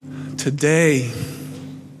Today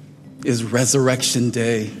is Resurrection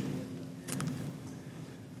Day.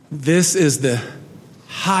 This is the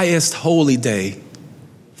highest holy day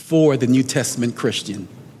for the New Testament Christian.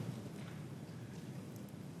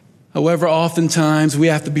 However, oftentimes we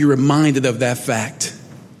have to be reminded of that fact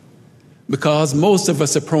because most of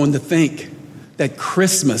us are prone to think that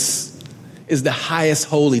Christmas is the highest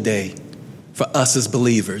holy day for us as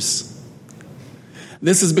believers.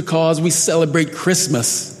 This is because we celebrate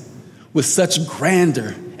Christmas with such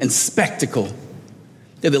grandeur and spectacle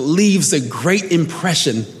that it leaves a great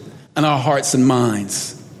impression on our hearts and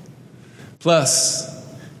minds. Plus,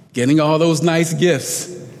 getting all those nice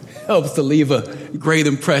gifts helps to leave a great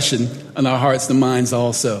impression on our hearts and minds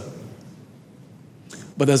also.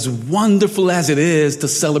 But as wonderful as it is to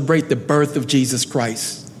celebrate the birth of Jesus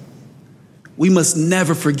Christ, we must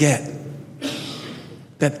never forget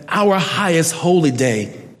that our highest holy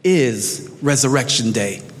day is Resurrection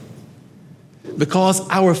Day. Because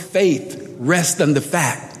our faith rests on the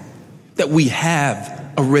fact that we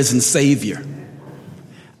have a risen Savior.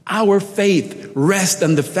 Our faith rests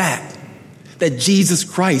on the fact that Jesus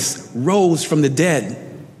Christ rose from the dead.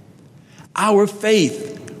 Our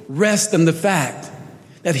faith rests on the fact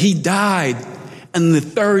that he died, and the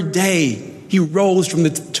third day he rose from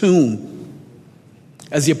the tomb.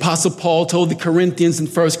 As the Apostle Paul told the Corinthians in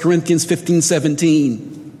 1 Corinthians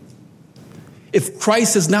 15:17, if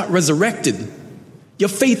Christ is not resurrected, your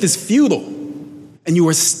faith is futile, and you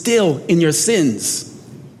are still in your sins.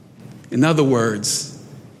 In other words,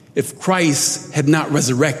 if Christ had not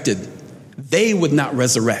resurrected, they would not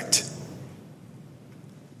resurrect.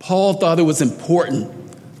 Paul thought it was important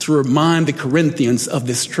to remind the Corinthians of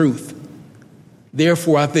this truth.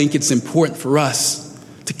 Therefore, I think it's important for us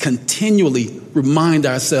to continually remind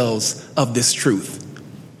ourselves of this truth.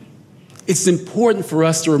 It's important for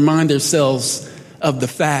us to remind ourselves of the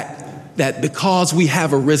fact that because we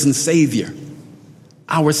have a risen Savior,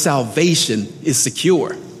 our salvation is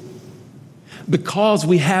secure. Because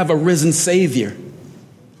we have a risen Savior,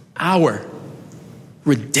 our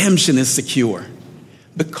redemption is secure.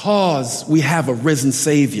 Because we have a risen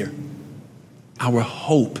Savior, our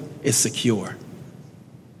hope is secure.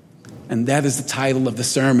 And that is the title of the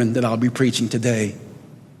sermon that I'll be preaching today.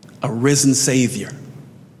 A risen Savior,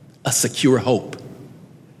 a secure hope.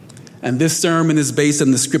 And this sermon is based on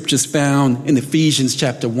the scriptures found in Ephesians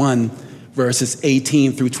chapter 1, verses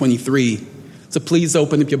 18 through 23. So please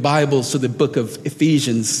open up your Bibles to the book of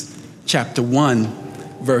Ephesians chapter 1,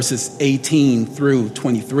 verses 18 through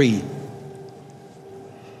 23.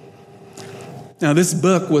 Now, this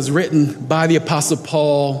book was written by the Apostle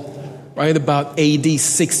Paul right about AD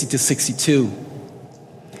 60 to 62.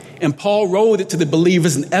 And Paul wrote it to the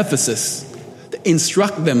believers in Ephesus to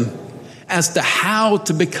instruct them as to how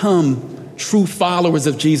to become true followers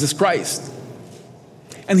of Jesus Christ.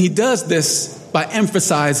 And he does this by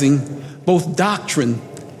emphasizing both doctrine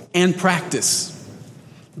and practice.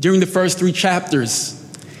 During the first 3 chapters,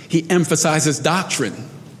 he emphasizes doctrine.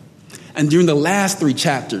 And during the last 3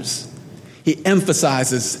 chapters, he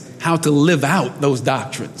emphasizes how to live out those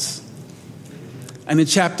doctrines. And in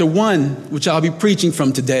chapter 1, which I'll be preaching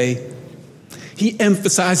from today, he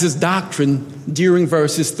emphasizes doctrine during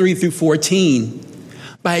verses 3 through 14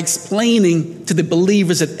 by explaining to the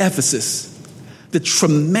believers at Ephesus the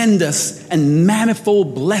tremendous and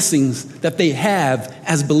manifold blessings that they have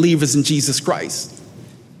as believers in Jesus Christ.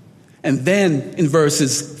 And then in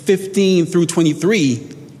verses 15 through 23,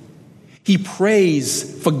 he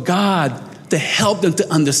prays for God to help them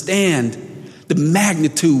to understand the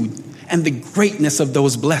magnitude and the greatness of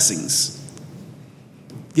those blessings.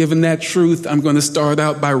 Given that truth, I'm going to start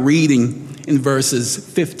out by reading in verses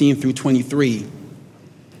 15 through 23.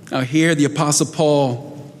 Now here the Apostle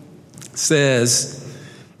Paul says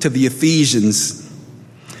to the Ephesians,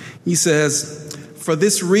 he says, "For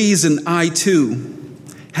this reason I too,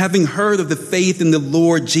 having heard of the faith in the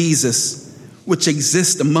Lord Jesus, which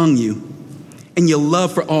exists among you, and your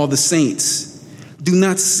love for all the saints, do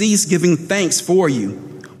not cease giving thanks for you,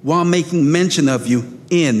 while making mention of you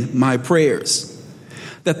in my prayers,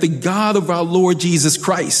 that the God of our Lord Jesus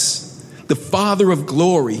Christ, the Father of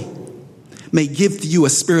glory, may give to you a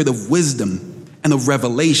spirit of wisdom and of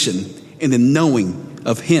revelation in the knowing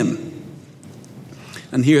of him."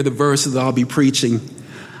 And here are the verses that I'll be preaching.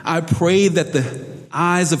 "I pray that the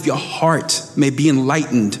eyes of your heart may be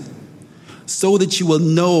enlightened, so that you will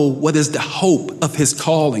know what is the hope of his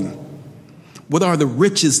calling, what are the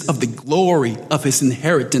riches of the glory of his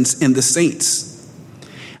inheritance in the saints,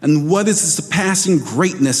 and what is the surpassing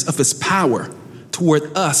greatness of his power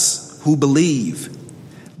toward us who believe.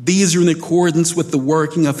 These are in accordance with the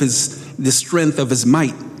working of the strength of his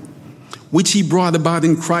might, which he brought about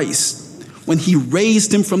in Christ when he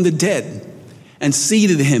raised him from the dead and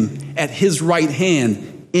seated him at his right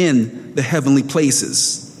hand in the heavenly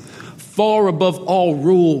places, far above all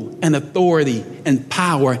rule and authority and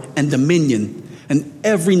power and dominion and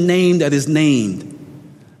every name that is named,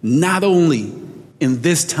 not only in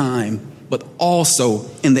this time, but also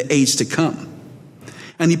in the age to come.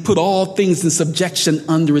 And he put all things in subjection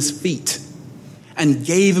under his feet and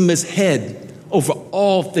gave him his head over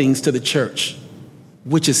all things to the church,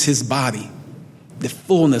 which is his body, the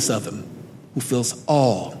fullness of him who fills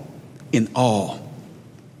all in all.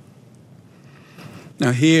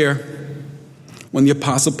 Now here, when the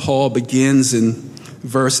Apostle Paul begins in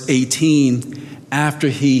verse 18, after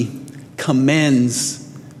he commends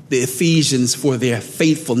the Ephesians for their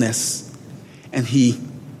faithfulness, and he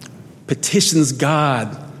petitions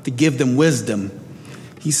God to give them wisdom,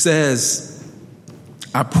 he says,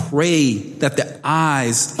 I pray that the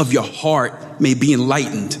eyes of your heart may be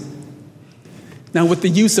enlightened. Now, with the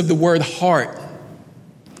use of the word heart,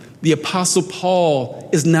 the Apostle Paul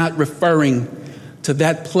is not referring to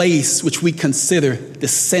that place which we consider the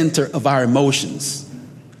center of our emotions.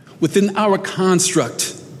 Within our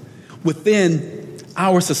construct, within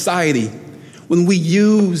our society, when we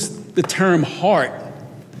use the term heart,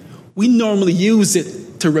 we normally use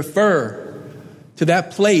it to refer to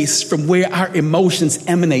that place from where our emotions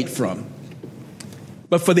emanate from.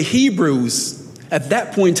 But for the Hebrews, at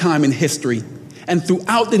that point in time in history, and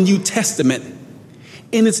throughout the New Testament,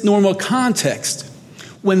 in its normal context,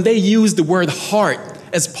 when they use the word heart,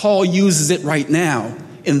 as Paul uses it right now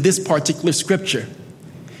in this particular scripture,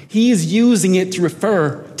 he is using it to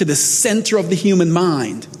refer to the center of the human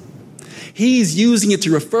mind. He's using it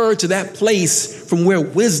to refer to that place from where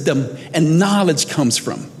wisdom and knowledge comes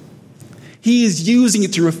from. He is using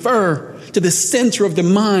it to refer to the center of the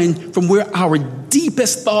mind from where our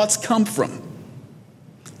deepest thoughts come from.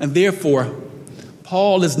 And therefore,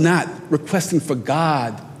 Paul is not requesting for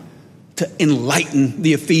God to enlighten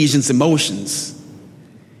the Ephesians' emotions.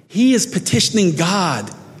 He is petitioning God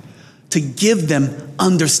to give them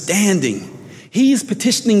understanding. He is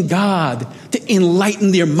petitioning God to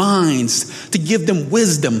enlighten their minds, to give them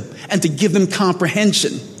wisdom, and to give them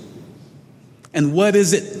comprehension. And what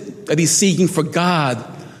is it that he's seeking for God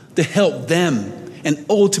to help them and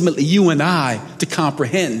ultimately you and I to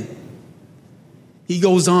comprehend? He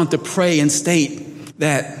goes on to pray and state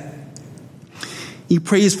that he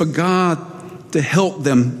prays for God to help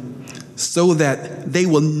them so that they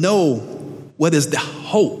will know what is the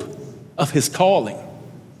hope of his calling.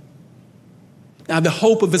 Now, the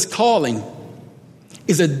hope of his calling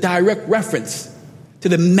is a direct reference to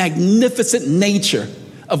the magnificent nature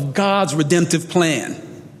of God's redemptive plan.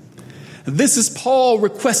 This is Paul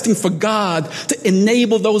requesting for God to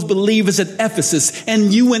enable those believers at Ephesus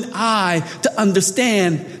and you and I to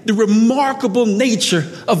understand the remarkable nature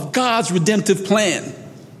of God's redemptive plan.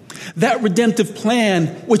 That redemptive plan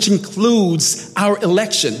which includes our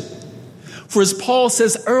election. For as Paul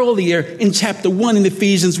says earlier in chapter 1 in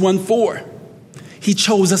Ephesians 1:4, he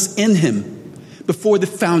chose us in him before the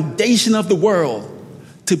foundation of the world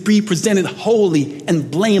to be presented holy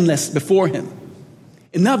and blameless before him.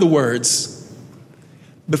 In other words,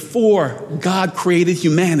 before God created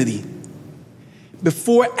humanity,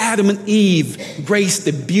 before Adam and Eve graced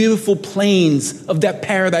the beautiful plains of that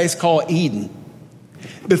paradise called Eden,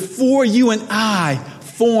 before you and I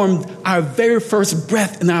formed our very first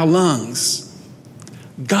breath in our lungs,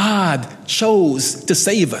 God chose to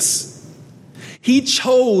save us. He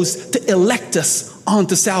chose to elect us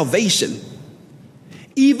onto salvation.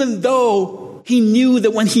 Even though he knew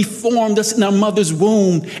that when he formed us in our mother's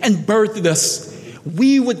womb and birthed us,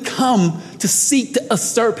 we would come to seek to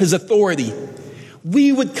usurp his authority.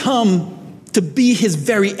 We would come to be his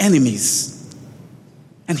very enemies.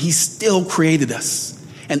 And he still created us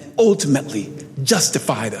and ultimately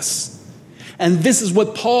justified us. And this is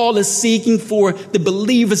what Paul is seeking for the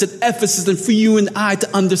believers at Ephesus and for you and I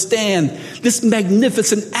to understand this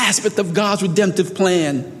magnificent aspect of God's redemptive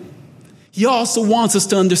plan. He also wants us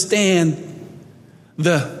to understand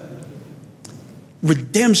the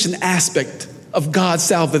redemption aspect of God's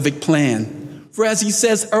salvific plan. For as he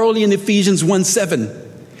says early in Ephesians 1:7,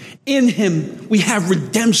 in him we have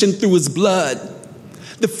redemption through his blood,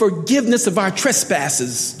 the forgiveness of our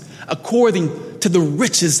trespasses according to the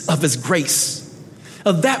riches of his grace.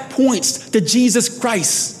 That points to Jesus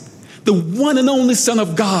Christ, the one and only Son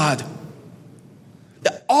of God,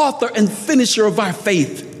 the author and finisher of our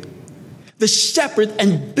faith, the shepherd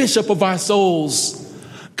and bishop of our souls,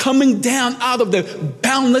 coming down out of the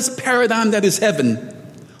boundless paradigm that is heaven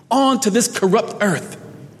onto this corrupt earth,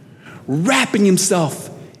 wrapping himself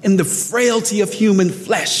in the frailty of human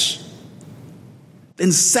flesh,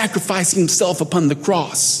 then sacrificing himself upon the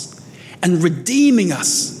cross and redeeming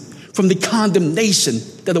us from the condemnation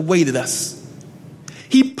that awaited us.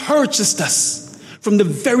 He purchased us from the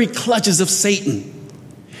very clutches of Satan.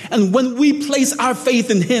 And when we place our faith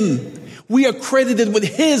in him, we are credited with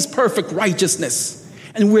his perfect righteousness,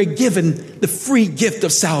 and we're given the free gift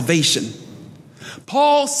of salvation.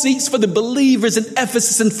 Paul seeks for the believers in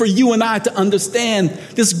Ephesus and for you and I to understand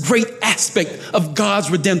this great aspect of God's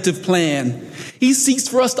redemptive plan. He seeks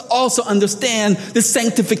for us to also understand the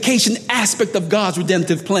sanctification aspect of God's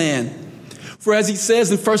redemptive plan. For as he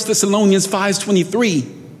says in 1 Thessalonians 5:23,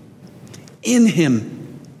 in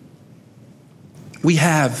him we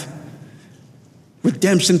have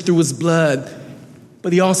redemption through his blood.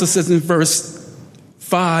 But he also says in verse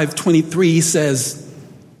 5:23, he says,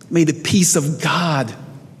 may the peace of God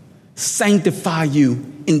sanctify you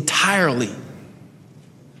entirely.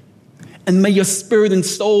 And may your spirit and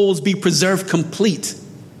souls be preserved complete,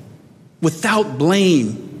 without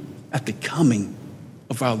blame, at the coming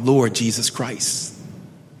of our Lord Jesus Christ.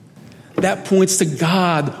 That points to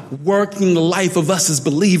God working in the life of us as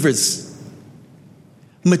believers,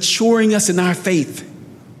 maturing us in our faith,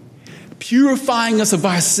 purifying us of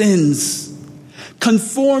our sins,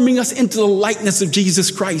 conforming us into the likeness of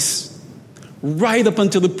Jesus Christ, right up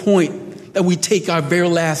until the point that we take our very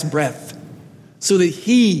last breath, so that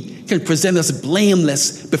he can present us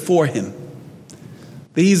blameless before him.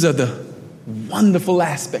 These are the wonderful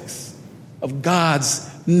aspects of God's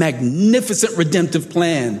magnificent redemptive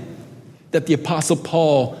plan that the Apostle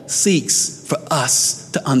Paul seeks for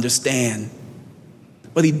us to understand.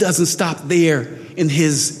 But he doesn't stop there in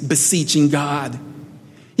his beseeching God.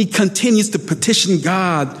 He continues to petition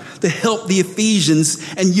God to help the Ephesians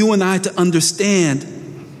and you and I to understand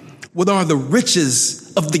what are the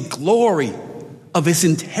riches of the glory of his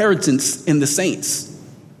inheritance in the saints.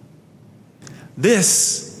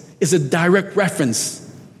 This is a direct reference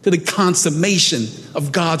to the consummation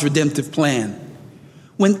of God's redemptive plan,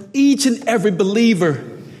 when each and every believer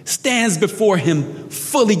stands before him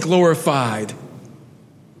fully glorified.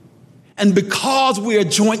 And because we are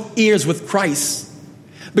joint heirs with Christ,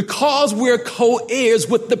 because we're co-heirs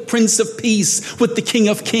with the Prince of Peace, with the King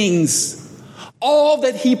of Kings, all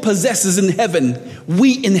that he possesses in heaven,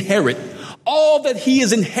 we inherit. All that he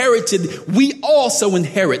has inherited, we also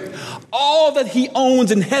inherit. All that he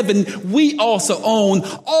owns in heaven, we also own.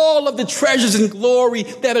 All of the treasures and glory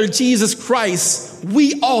that are Jesus Christ,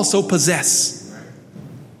 we also possess.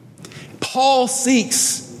 Paul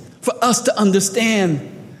seeks for us to understand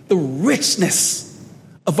the richness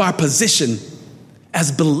of our position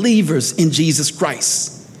as believers in Jesus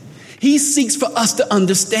Christ. He seeks for us to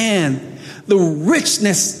understand the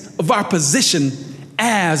richness of our position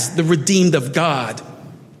as the redeemed of God.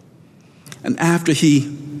 And after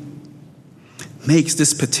he makes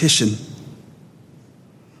this petition,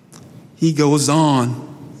 he goes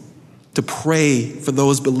on to pray for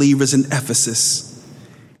those believers in Ephesus.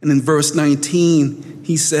 And in verse 19,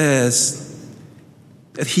 he says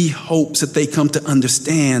that he hopes that they come to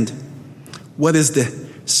understand what is the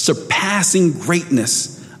surpassing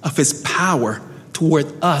greatness of his power toward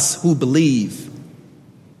us who believe.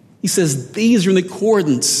 He says these are in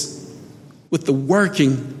accordance with the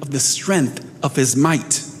working of the strength of his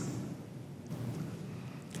might.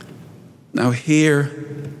 Now here,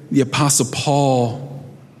 the Apostle Paul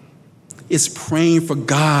is praying for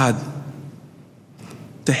God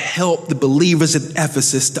to help the believers at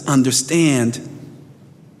Ephesus to understand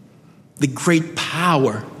the great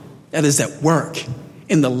power that is at work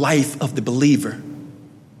in the life of the believer.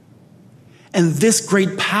 And this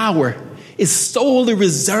great power is solely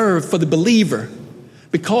reserved for the believer,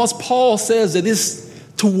 because Paul says it is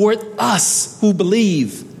toward us who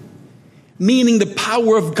believe, meaning the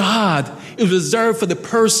power of God is reserved for the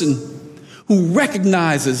person who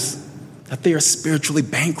recognizes that they are spiritually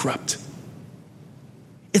bankrupt.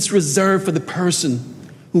 It's reserved for the person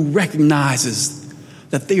who recognizes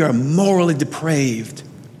that they are morally depraved.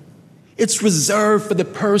 It's reserved for the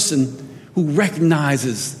person who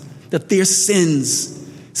recognizes that their sins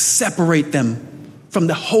separate them from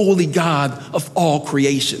the holy God of all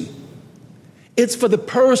creation. It's for the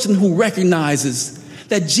person who recognizes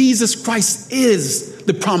that Jesus Christ is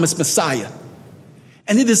the promised Messiah.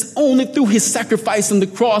 And it is only through his sacrifice on the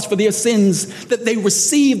cross for their sins that they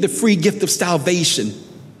receive the free gift of salvation.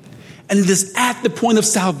 And it is at the point of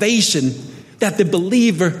salvation that the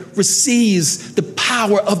believer receives the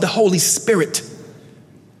power of the Holy Spirit.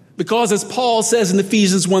 Because as Paul says in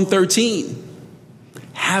Ephesians 1:13,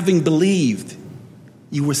 having believed,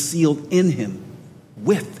 you were sealed in him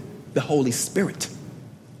with the Holy Spirit.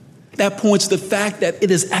 That points to the fact that it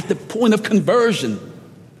is at the point of conversion,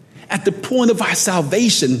 at the point of our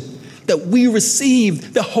salvation, that we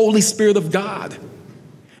receive the Holy Spirit of God.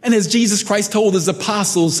 And as Jesus Christ told his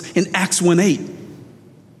apostles in Acts 1:8,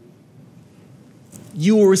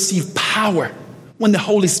 you will receive power when the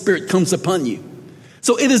Holy Spirit comes upon you.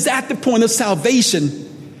 So it is at the point of salvation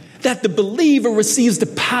that the believer receives the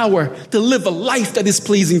power to live a life that is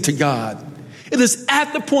pleasing to God. It is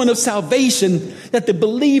at the point of salvation that the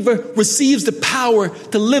believer receives the power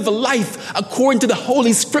to live a life according to the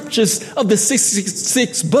Holy Scriptures of the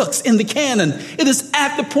 66 books in the canon. It is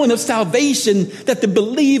at the point of salvation that the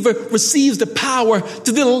believer receives the power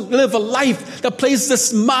to live a life that places a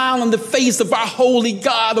smile on the face of our holy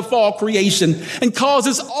God of all creation and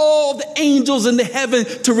causes all the angels in the heaven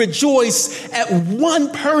to rejoice at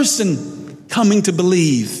one person coming to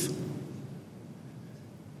believe.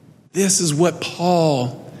 This is what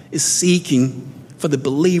Paul is seeking for the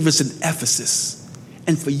believers in Ephesus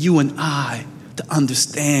and for you and I to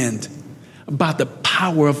understand about the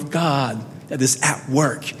power of God that is at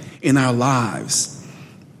work in our lives.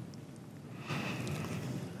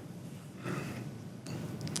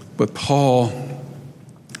 But Paul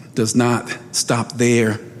does not stop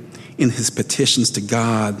there in his petitions to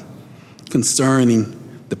God concerning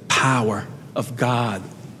the power of God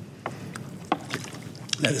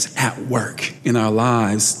that is at work in our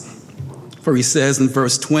lives. For he says in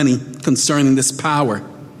verse 20 concerning this power,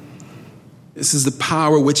 this is the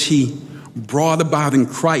power which he brought about in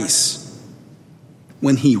Christ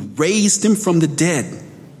when he raised him from the dead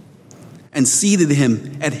and seated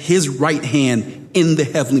him at his right hand in the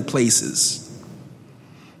heavenly places.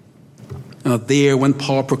 Now there, when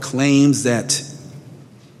Paul proclaims that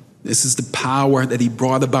this is the power that he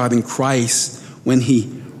brought about in Christ when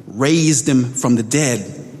he raised him from the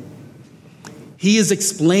dead, he is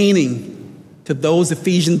explaining to those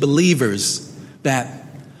Ephesian believers that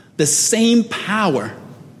the same power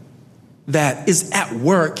that is at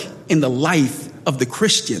work in the life of the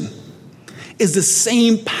Christian is the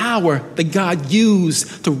same power that God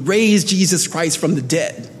used to raise Jesus Christ from the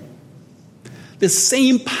dead. The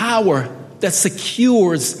same power that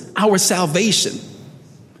secures our salvation.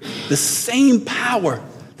 The same power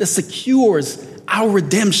that secures our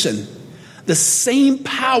redemption, the same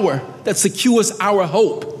power that secures our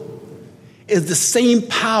hope, is the same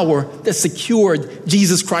power that secured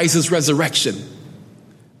Jesus Christ's resurrection.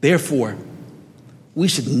 Therefore, we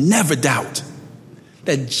should never doubt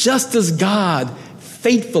that just as God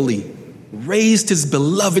faithfully raised his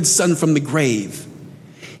beloved Son from the grave,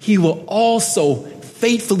 he will also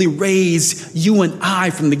faithfully raise you and I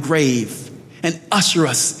from the grave and usher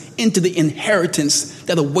us into the inheritance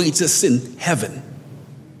that awaits us in heaven.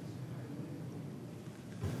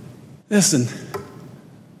 Listen,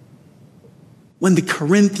 when the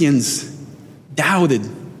Corinthians doubted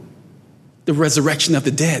the resurrection of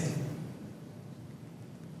the dead,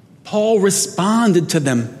 Paul responded to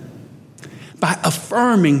them by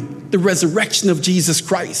affirming the resurrection of Jesus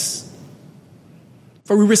Christ.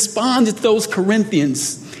 For he responded to those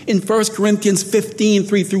Corinthians in 1 Corinthians 15,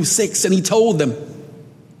 3-6, and he told them,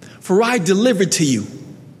 "For I delivered to you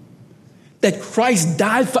that Christ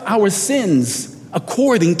died for our sins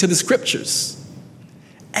according to the Scriptures,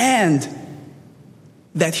 and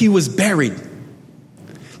that he was buried,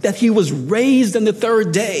 that he was raised on the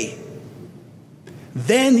third day.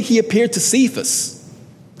 Then he appeared to Cephas,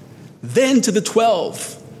 then to the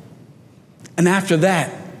 12, and after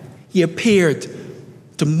that he appeared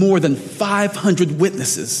to more than 500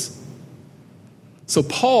 witnesses." So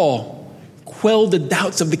Paul quelled the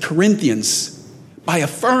doubts of the Corinthians by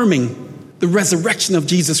affirming the resurrection of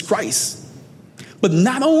Jesus Christ. But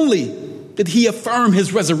not only did he affirm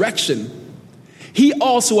his resurrection, he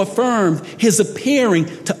also affirmed his appearing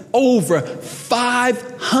to over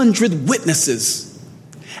 500 witnesses.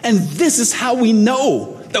 And this is how we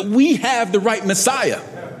know that we have the right Messiah.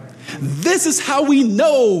 This is how we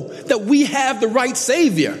know that we have the right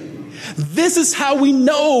Savior. This is how we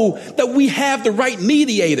know that we have the right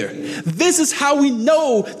mediator. This is how we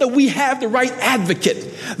know that we have the right advocate.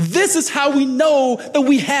 This is how we know that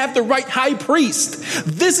we have the right high priest.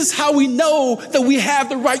 This is how we know that we have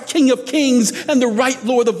the right King of Kings and the right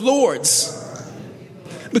Lord of Lords.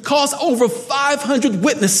 Because over 500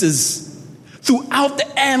 witnesses throughout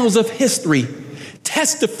the annals of history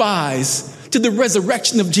testifies to the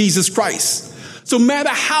resurrection of Jesus Christ. So no matter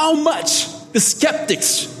how much the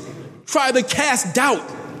skeptics try to cast doubt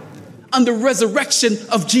on the resurrection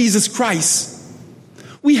of Jesus Christ,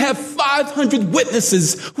 we have 500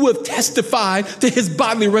 witnesses who have testified to his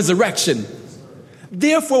bodily resurrection.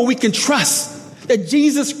 Therefore, we can trust that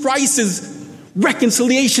Jesus Christ's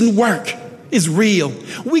reconciliation work is real.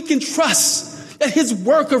 We can trust that his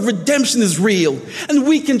work of redemption is real. And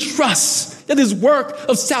we can trust that his work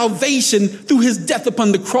of salvation through his death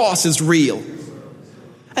upon the cross is real.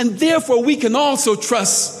 And therefore we can also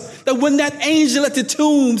trust that when that angel at the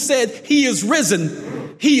tomb said, he is risen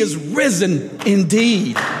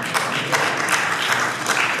indeed.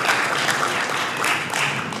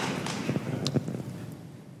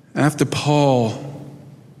 After Paul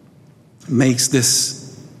makes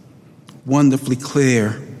this wonderfully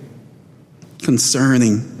clear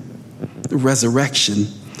concerning the resurrection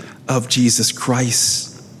of Jesus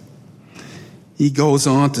Christ, he goes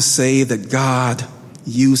on to say that God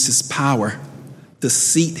used his power to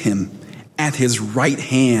seat him at his right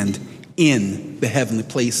hand in the heavenly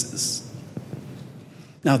places.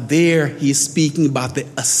 Now there he is speaking about the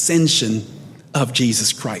ascension of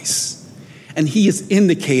Jesus Christ. And he is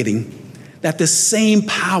indicating that the same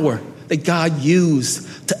power that God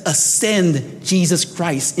used to ascend Jesus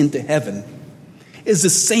Christ into heaven is the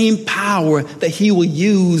same power that he will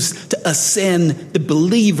use to ascend the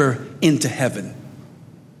believer into heaven.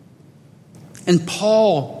 And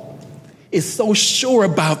Paul is so sure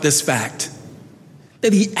about this fact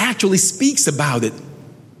that he actually speaks about it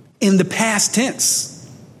in the past tense.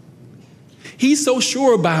 He's so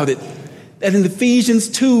sure about it that in Ephesians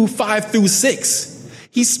 2, 5 through 6,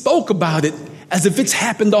 he spoke about it as if it's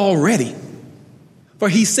happened already. For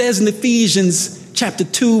he says in Ephesians chapter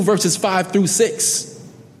 2, verses 5 through 6,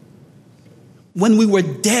 when we were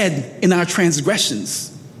dead in our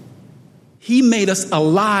transgressions, he made us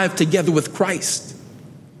alive together with Christ.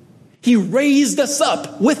 He raised us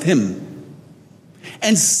up with him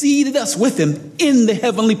and seated us with him in the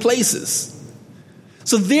heavenly places.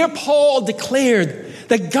 So there Paul declared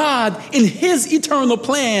that God, in his eternal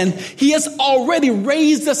plan, he has already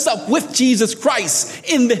raised us up with Jesus Christ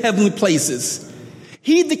in the heavenly places.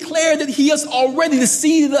 He declared that he has already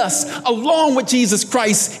seated us along with Jesus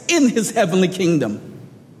Christ in his heavenly kingdom.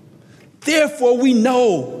 Therefore, we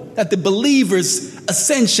know that the believer's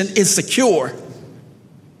ascension is secure.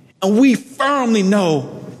 And we firmly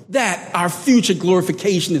know that our future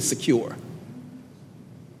glorification is secure.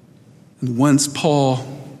 And once Paul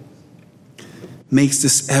makes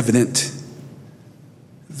this evident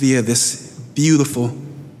via this beautiful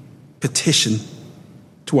petition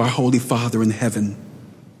to our Holy Father in heaven,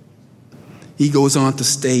 he goes on to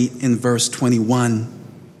state in verse 21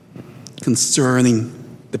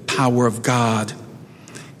 concerning the power of God.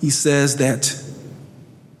 He says that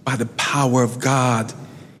by the power of God,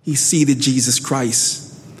 he seated Jesus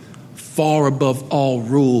Christ far above all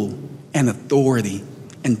rule and authority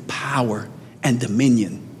and power and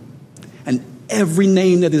dominion, and every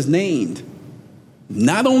name that is named,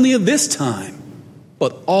 not only of this time,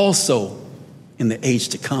 but also in the age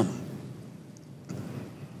to come.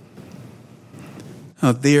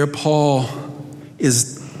 Now there Paul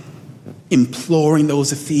is imploring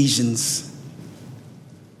those Ephesians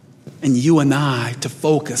and you and I to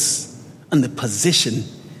focus on the position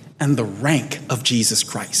and the rank of Jesus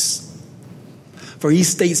Christ. For he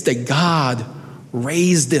states that God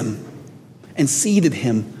raised him and seated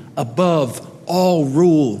him above all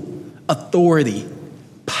rule, authority,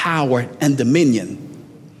 power, and dominion.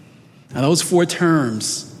 Now, those four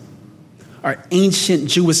terms are ancient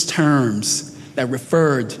Jewish terms that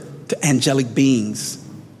referred to angelic beings.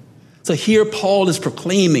 So here Paul is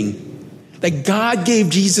proclaiming that God gave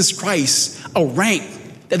Jesus Christ a rank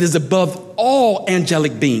that is above all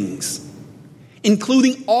angelic beings,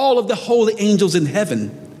 including all of the holy angels in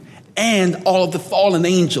heaven and all of the fallen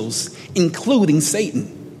angels, including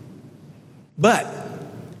Satan. But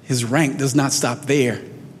his rank does not stop there,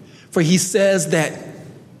 for he says that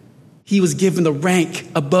he was given a rank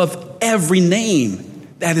above every name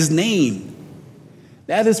that is named.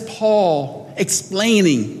 That is Paul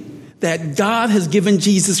explaining that God has given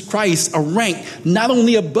Jesus Christ a rank not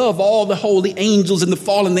only above all the holy angels and the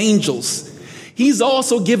fallen angels, he's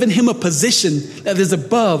also given him a position that is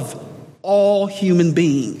above all human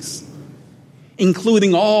beings,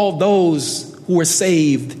 including all those who are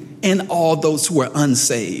saved and all those who are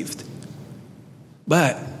unsaved.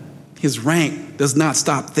 But his rank does not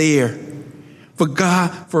stop there. For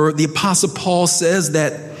the Apostle Paul says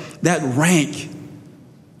that rank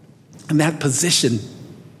and that position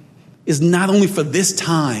is not only for this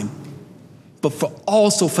time, but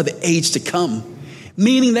also for the age to come.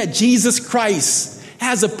 Meaning that Jesus Christ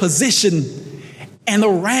has a position and a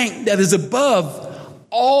rank that is above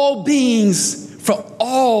all beings for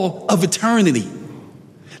all of eternity.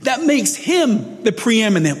 That makes him the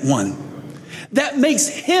preeminent one. That makes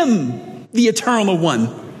him the eternal one.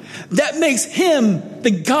 That makes him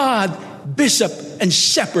the God bishop and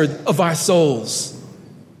shepherd of our souls.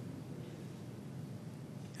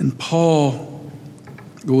 And Paul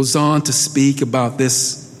goes on to speak about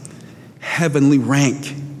this heavenly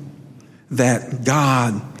rank that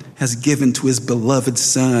God has given to his beloved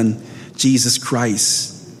Son, Jesus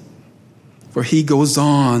Christ. For he goes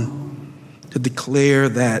on to declare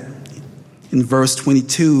that in verse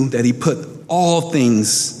 22 that he put all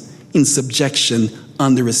things in subjection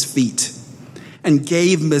under his feet and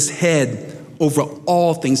gave him his head over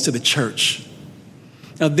all things to the church.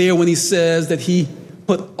 Now there, when he says that he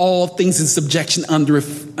put all things in subjection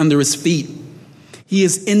under his feet, he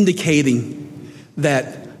is indicating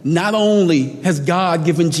that not only has God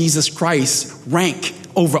given Jesus Christ rank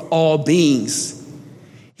over all beings,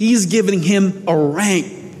 he's giving him a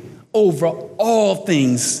rank over all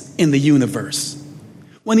things in the universe.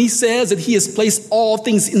 When he says that he has placed all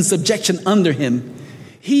things in subjection under him,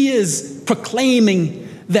 he is proclaiming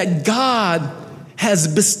that God has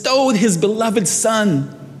bestowed his beloved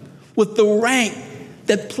Son with the rank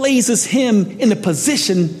that places him in a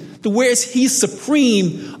position to where he's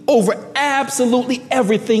supreme over absolutely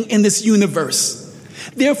everything in this universe.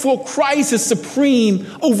 Therefore, Christ is supreme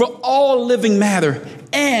over all living matter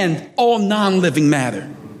and all non-living matter.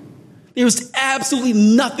 There's absolutely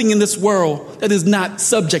nothing in this world that is not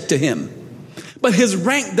subject to him. But his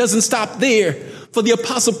rank doesn't stop there. For the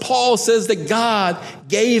Apostle Paul says that God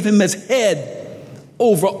gave him his head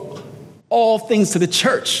over all things to the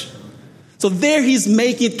church. So there he's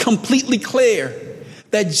making it completely clear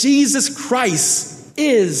that Jesus Christ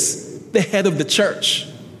is the head of the church.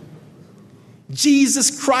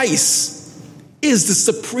 Jesus Christ is the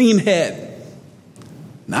supreme head,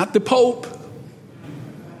 not the Pope.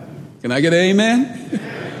 Can I get an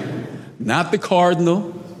amen? Not the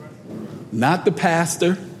cardinal, not the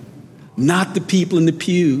pastor, not the people in the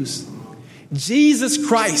pews. Jesus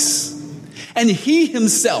Christ, and he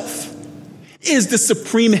himself is the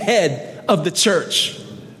supreme head of the church.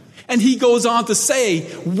 And he goes on to say,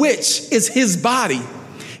 which is his body,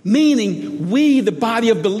 meaning we, the body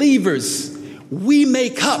of believers, we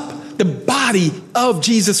make up the body of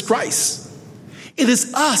Jesus Christ. It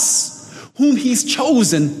is us whom he's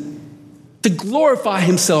chosen to glorify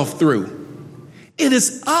himself through. It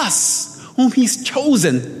is us whom he's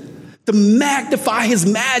chosen to magnify his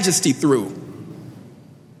majesty through.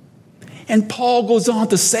 And Paul goes on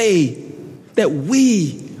to say that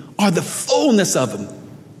we are the fullness of him,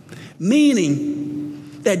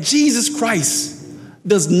 meaning that Jesus Christ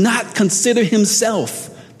does not consider himself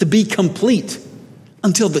to be complete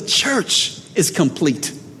until the church is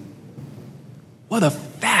complete. What a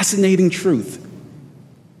fascinating truth,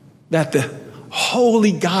 that the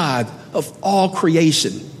holy God of all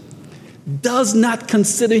creation does not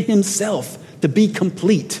consider himself to be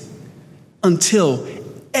complete until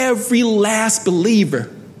every last believer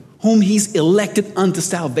whom he's elected unto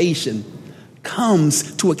salvation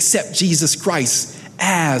comes to accept Jesus Christ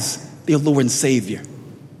as their Lord and Savior.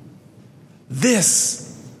 This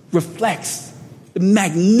reflects the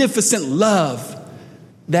magnificent love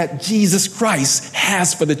that Jesus Christ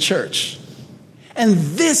has for the church. And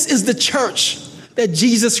this is the church that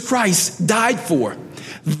Jesus Christ died for.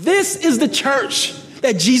 This is the church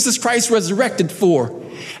that Jesus Christ resurrected for.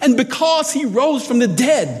 And because he rose from the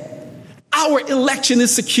dead, our election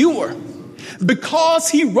is secure. Because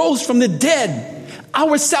he rose from the dead,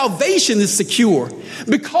 our salvation is secure.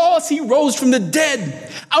 Because he rose from the dead,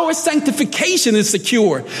 our sanctification is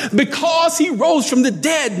secure. Because he rose from the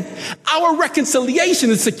dead, our reconciliation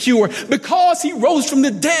is secure. Because he rose from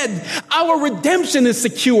the dead, our redemption is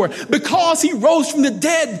secure. Because he rose from the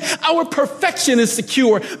dead, our perfection is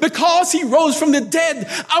secure. Because he rose from the dead,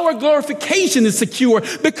 our glorification is secure.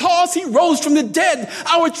 Because he rose from the dead,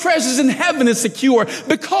 our treasures in heaven is secure.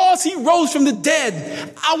 Because he rose from the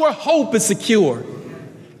dead, our hope is secure.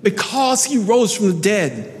 Because he rose from the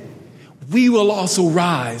dead, we will also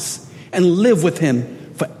rise and live with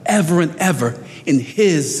him forever and ever in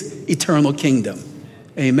his eternal kingdom.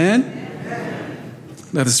 Amen? Amen.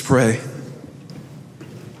 Let us pray.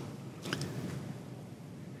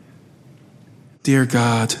 Dear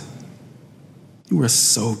God, you are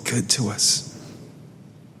so good to us.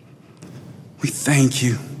 We thank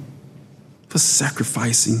you for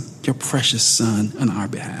sacrificing your precious Son on our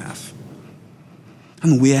behalf.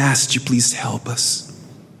 And we ask you, please help us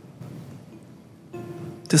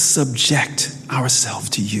to subject ourselves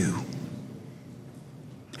to you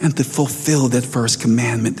and to fulfill that first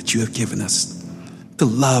commandment that you have given us, to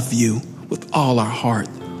love you with all our heart,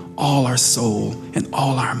 all our soul, and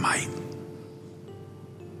all our might.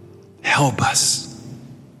 Help us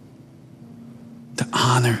to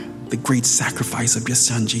honor the great sacrifice of your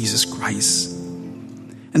Son, Jesus Christ.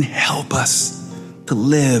 And help us to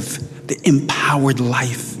live the empowered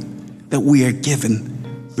life that we are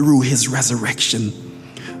given through his resurrection,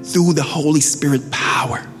 through the Holy Spirit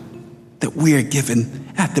power that we are given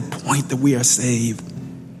at the point that we are saved.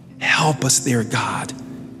 Help us, dear God,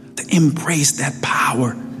 to embrace that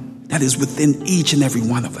power that is within each and every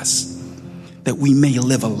one of us, that we may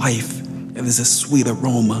live a life that is a sweet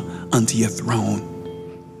aroma unto your throne.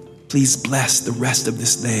 Please bless the rest of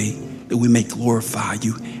this day, that we may glorify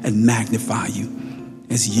you and magnify you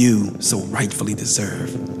as you so rightfully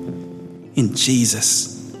deserve. In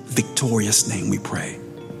Jesus' victorious name we pray.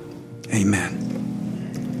 Amen.